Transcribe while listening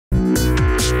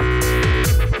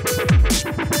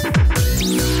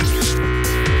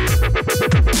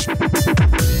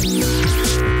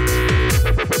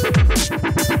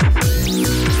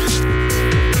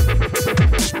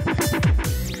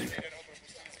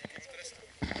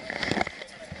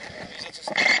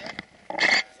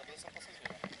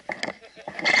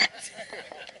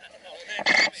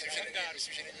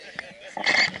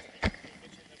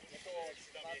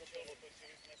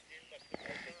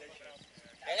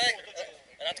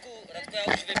to já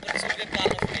už vím, protože jsou 2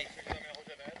 plánovky.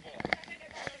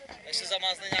 Až se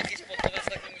zamázne nějaký sportovec,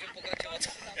 tak nemůžeme pokračovat.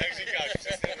 Jak říkáš,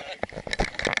 přesně tak.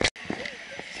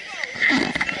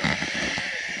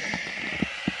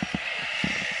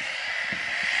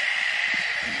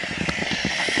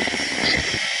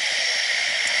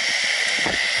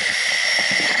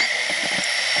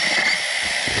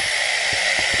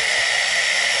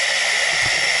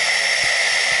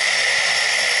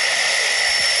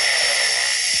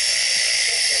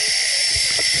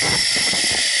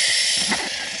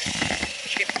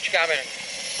 Počkáme na ní.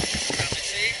 Počkáme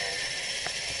si.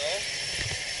 No.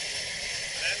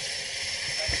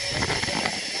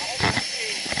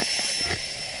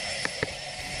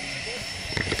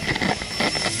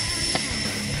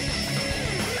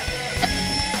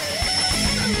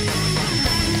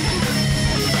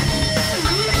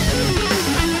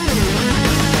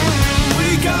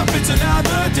 Wake up, it's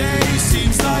another day.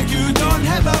 Seems like you don't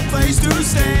have a place to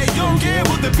stay. Don't care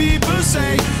what the people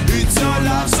say. It's your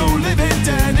life, so live it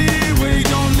anyway.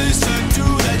 Don't listen to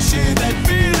that shit, that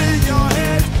feel in your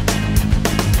head.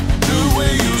 The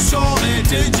way you saw it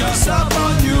just up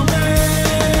on you,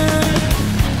 man.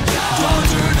 Don't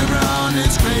turn around,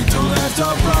 it's great to left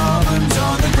our problems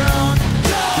on the ground.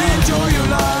 Enjoy your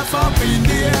life up in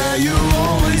the air, you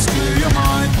always clear your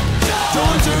mind.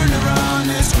 Don't turn around,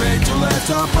 it's great to left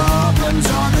our problems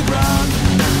on the ground.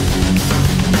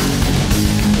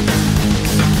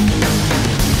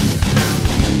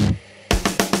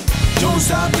 Don't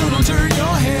stop, don't turn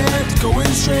your head.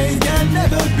 Going straight and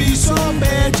never be so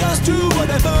bad. Just do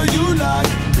whatever you like.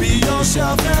 Be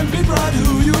yourself and be proud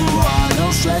who you are.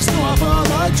 No stress, no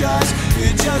apologize.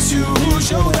 It's just you who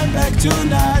showed them back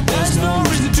tonight. There's no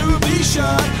reason to be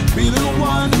shy. Be the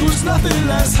one who's nothing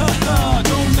less.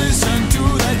 Don't listen to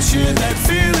that shit, that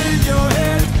feel in your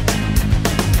head.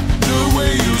 The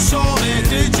way you saw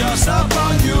it just up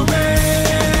on you,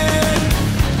 man.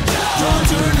 Don't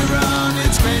turn around,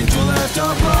 it's great to left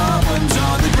our problems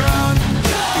on the ground.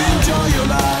 Enjoy your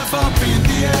life up in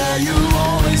the air, you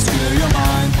always clear your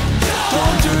mind.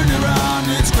 Don't turn around,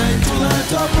 it's great to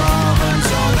left our problems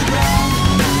on the ground.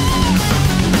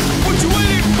 What you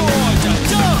waiting for? Jump,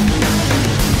 jump!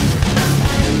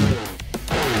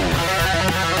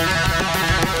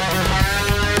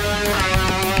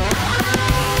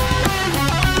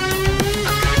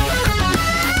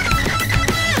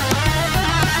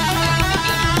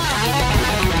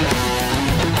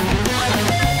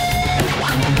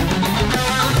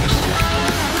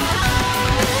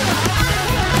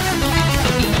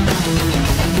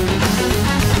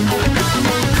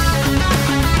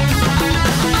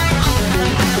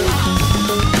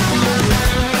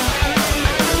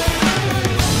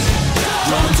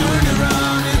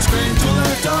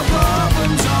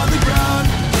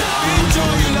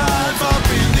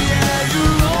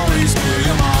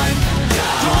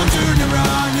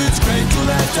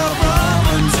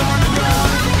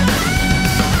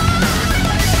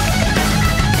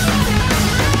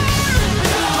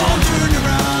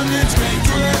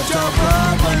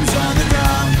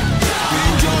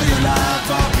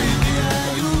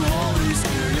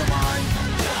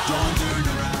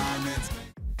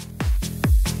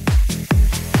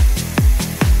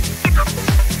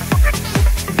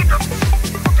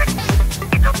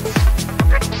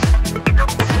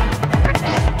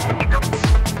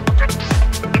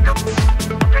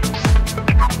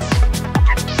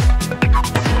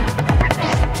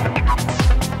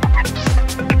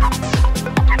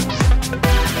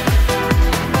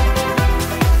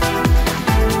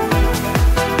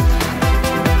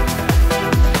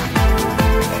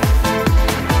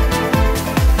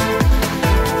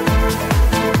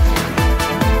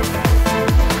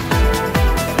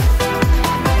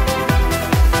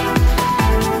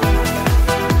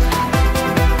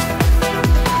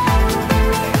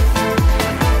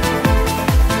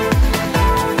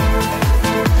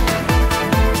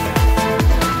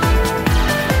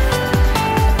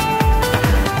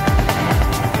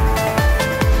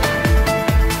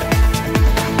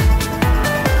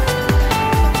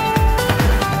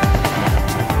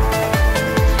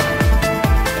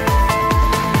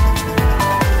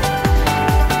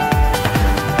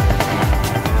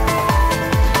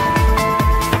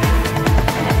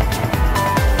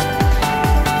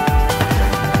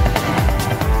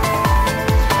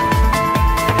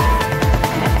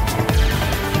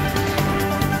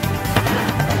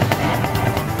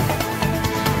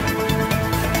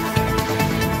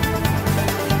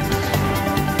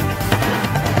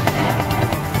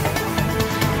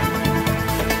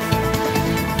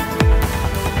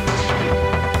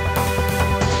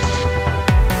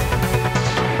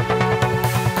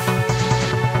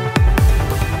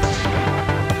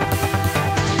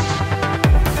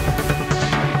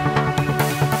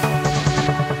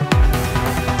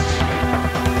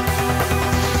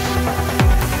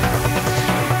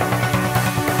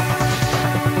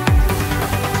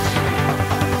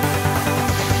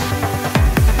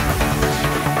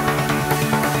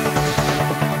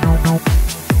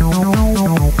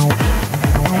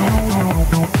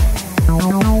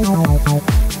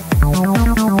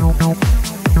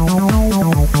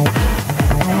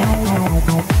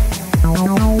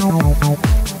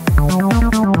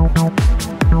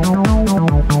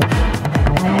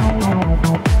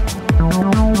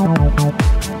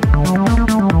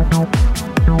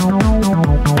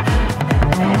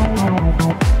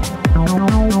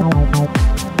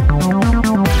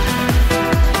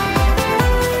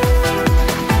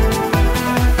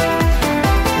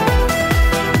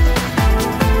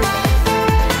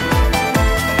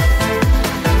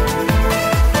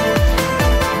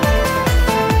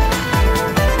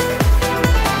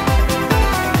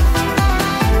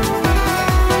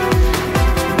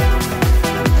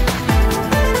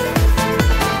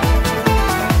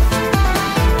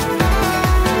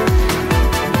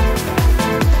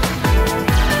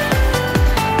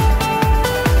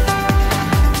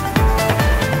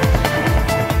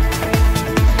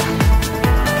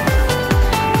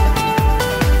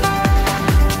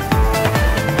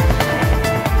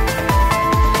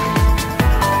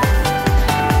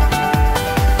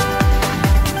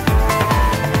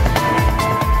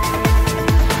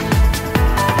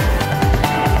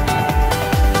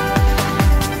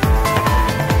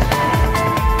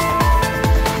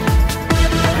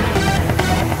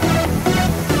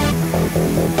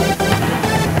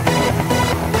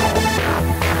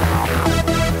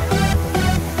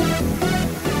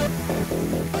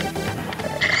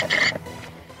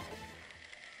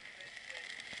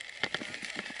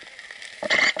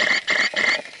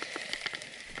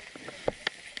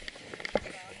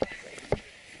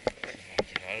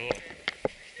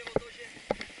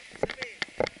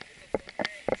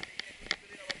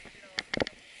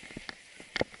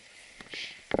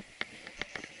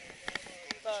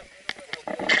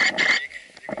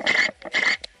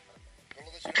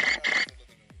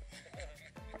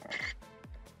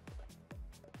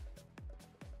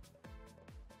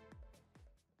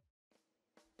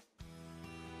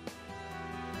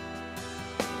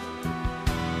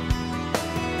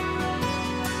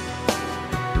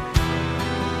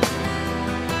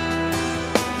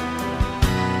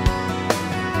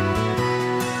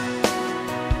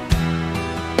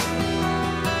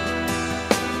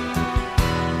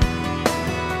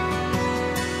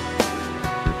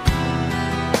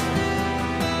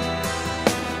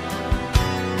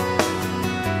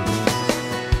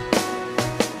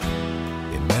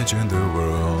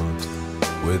 world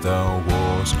without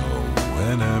wars, no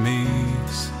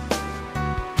enemies,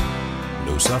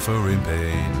 no suffering,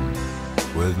 pain,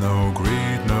 with no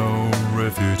greed, no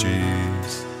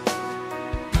refugees.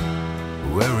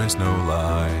 Where is no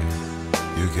lie,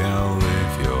 you can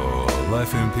live your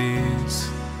life in peace.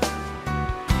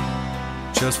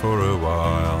 Just for a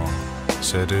while,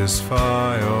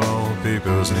 satisfy all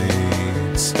people's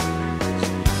needs.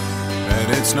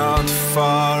 And it's not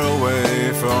far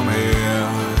away from here,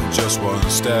 just one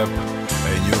step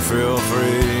and you feel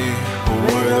free.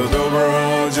 With the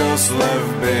world just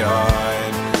left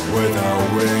behind, without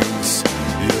wings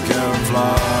you can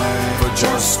fly. For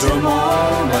just a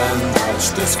moment, touch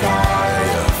the sky,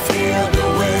 feel the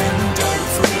wind and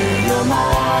free your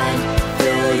mind.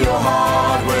 Fill your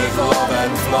heart with love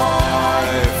and fly.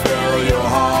 Fill your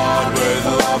heart with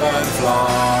love and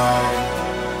fly.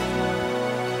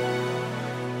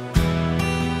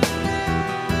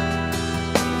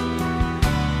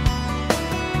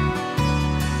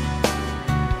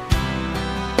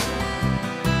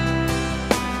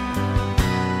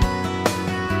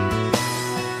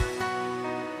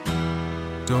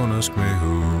 Don't ask me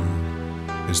who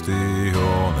is the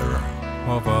owner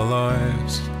of our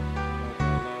lives.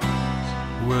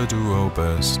 We'll do our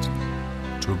best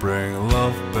to bring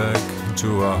love back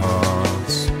to our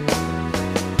hearts.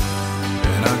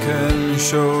 And I can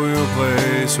show you a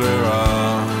place where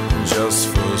I just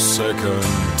for a second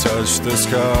touch the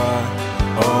sky.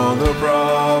 All the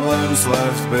problems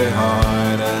left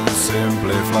behind and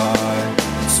simply fly,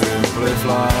 simply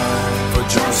fly. For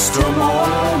just a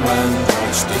moment,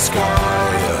 touch the sky,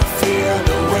 feel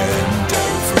the wind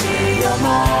and free your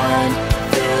mind.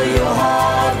 Fill your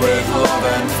heart with love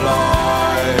and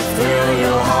fly. Fill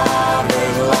your heart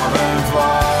with love and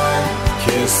fly.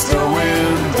 Kiss the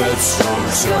wind that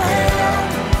strokes your hair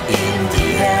in the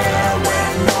air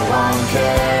when no one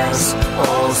cares.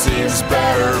 All seems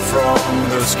better from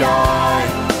the sky.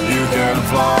 You can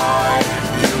fly,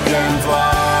 you can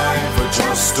fly. For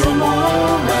just a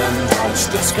moment, touch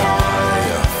the sky.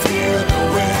 Feel the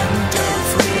wind and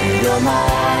free your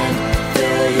mind.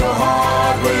 Fill your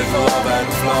heart with love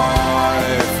and fly.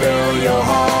 Fill your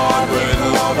heart with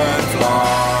love and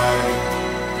fly.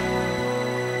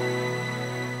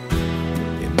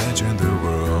 Imagine the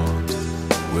world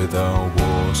without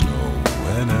wars, no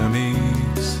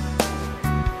enemies,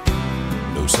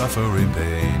 no suffering,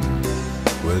 pain,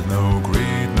 with no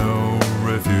greed, no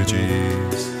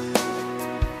refugees.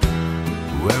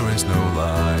 Where is no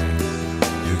lie,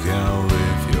 you can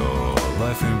live your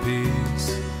life in peace.